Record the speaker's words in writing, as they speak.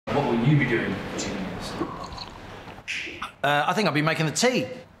will you be doing for GBNews? I think I'll be making the tea.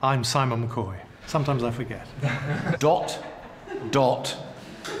 I'm Simon McCoy. Sometimes I forget. Dot.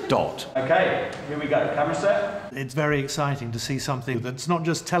 Okay, here we go. Camera set. It's very exciting to see something that's not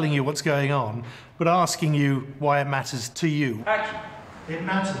just telling you what's going on, but asking you why it matters to you. Action. It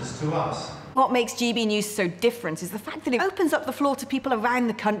matters to us. What makes GB News so different is the fact that it opens up the floor to people around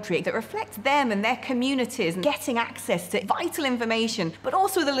the country that reflects them and their communities and getting access to vital information, but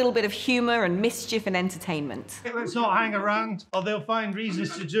also with a little bit of humour and mischief and entertainment. Let's not hang around, or they'll find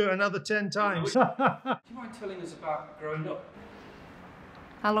reasons to do it another 10 times. Do you mind telling us about growing up?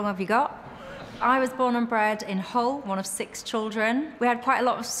 How long have you got? I was born and bred in Hull, one of 6 children. We had quite a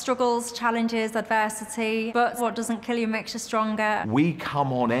lot of struggles, challenges, adversity, but what doesn't kill you makes you stronger. We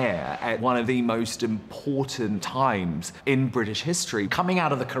come on air at one of the most important times in British history. Coming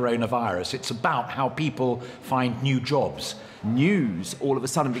out of the coronavirus, it's about how people find new jobs. News all of a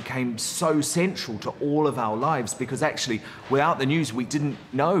sudden became so central to all of our lives because actually without the news we didn't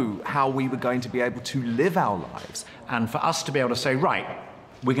know how we were going to be able to live our lives. And for us to be able to say, right,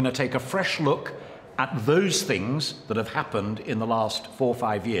 we're going to take a fresh look at those things that have happened in the last 4 or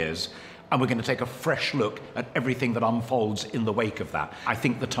 5 years, and we're going to take a fresh look at everything that unfolds in the wake of that. I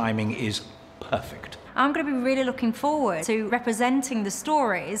think the timing is perfect. I'm going to be really looking forward to representing the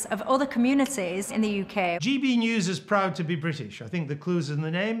stories of other communities in the UK. GB News is proud to be British. I think the clue's in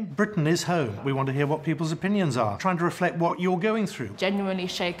the name. Britain is home. We want to hear what people's opinions are, trying to reflect what you're going through. Genuinely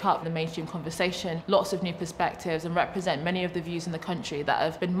shake up the mainstream conversation, lots of new perspectives, and represent many of the views in the country that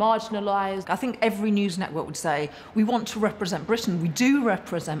have been marginalised. I think every news network would say, we want to represent Britain. We do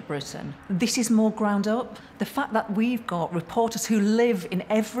represent Britain. This is more ground up. The fact that we've got reporters who live in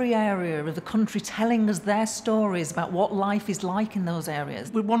every area of the country telling us their stories about what life is like in those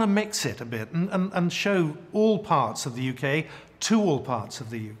areas. We want to mix it a bit and show all parts of the UK to all parts of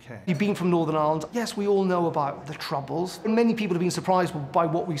the UK. You've been from Northern Ireland. Yes, we all know about the Troubles. And many people have been surprised by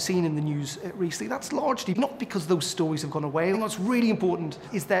what we've seen in the news recently. That's largely not because those stories have gone away. And what's really important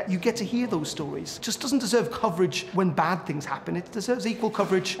is that you get to hear those stories. It just doesn't deserve coverage when bad things happen. It deserves equal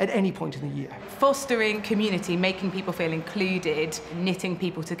coverage at any point in the year. Fostering community, making people feel included, knitting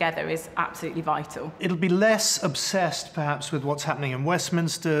people together is absolutely vital. It'll be less obsessed, perhaps, with what's happening in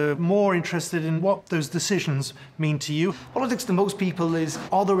Westminster, more interested in what those decisions mean to you. Politics to most people is,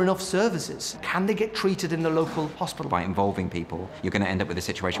 are there enough services? Can they get treated in the local hospital? By involving people, you're going to end up with a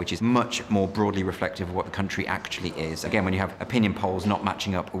situation which is much more broadly reflective of what the country actually is. Again, when you have opinion polls not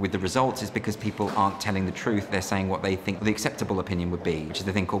matching up with the results, it's because people aren't telling the truth. They're saying what they think the acceptable opinion would be, which is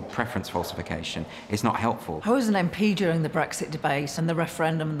the thing called preference falsification. It's not helpful. I was an MP during the Brexit debate and the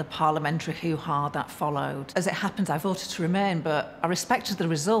referendum and the parliamentary hoo-ha that followed. As it happens, I voted to remain, but I respected the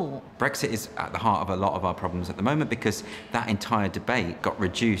result. Brexit is at the heart of a lot of our problems at the moment because that entire debate got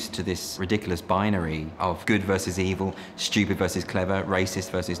reduced to this ridiculous binary of good versus evil, stupid versus clever, racist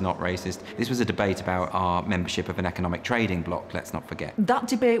versus not racist. This was a debate about our membership of an economic trading bloc, let's not forget. That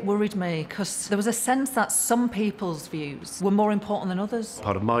debate worried me because there was a sense that some people's views were more important than others.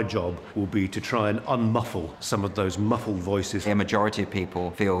 Part of my job will be to try and unmuffle some of those muffled voices. A majority of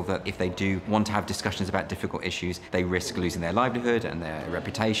people feel that if they do want to have discussions about difficult issues, they risk losing their livelihood and their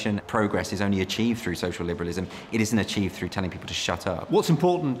reputation. Progress is only achieved through social liberalism. It isn't achieved through telling people to shut up. What's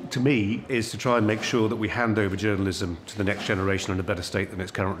important to me is to try and make sure that we hand over journalism to the next generation in a better state than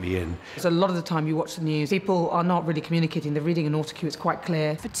it's currently in. So a lot of the time you watch the news, people are not really communicating. They're reading an autocue, it's quite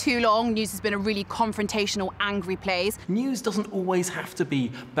clear. For too long, news has been a really confrontational, angry place. News doesn't always have to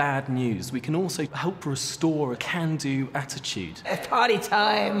be bad news. We can also help restore a can-do attitude. It's party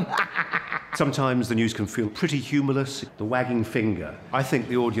time! Sometimes the news can feel pretty humourless, the wagging finger. I think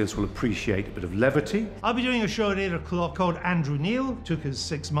the audience will appreciate a bit of levity. I'll be doing a show at 8 o'clock called Andrew Neil. Took us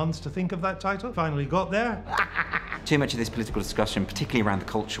 6 months to think of that title. Finally got there. Too much of this political discussion, particularly around the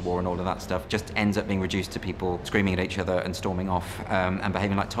culture war and all of that stuff, just ends up being reduced to people screaming at each other and storming off and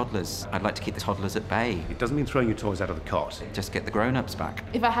behaving like toddlers. I'd like to keep the toddlers at bay. It doesn't mean throwing your toys out of the cot. Just get the grown-ups back.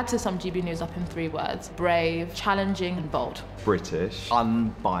 If I had to sum GB News up in 3 words, brave, challenging and bold. British,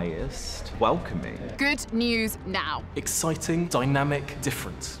 unbiased, welcoming. Good news now. Exciting, dynamic,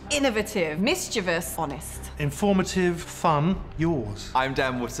 different. Innovative, mischievous, honest. Informative, fun, yours. I'm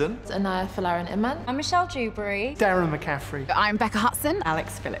Dan Wootton. Anaya Falarin-Inman. I'm Michelle Dewberry. Darren McCaffrey. I'm Becca Hudson.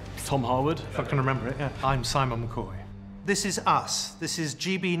 Alex Phillips. Tom Harwood. If I can remember it, yeah. I'm Simon McCoy. This is us. This is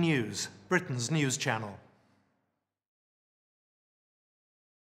GB News, Britain's news channel.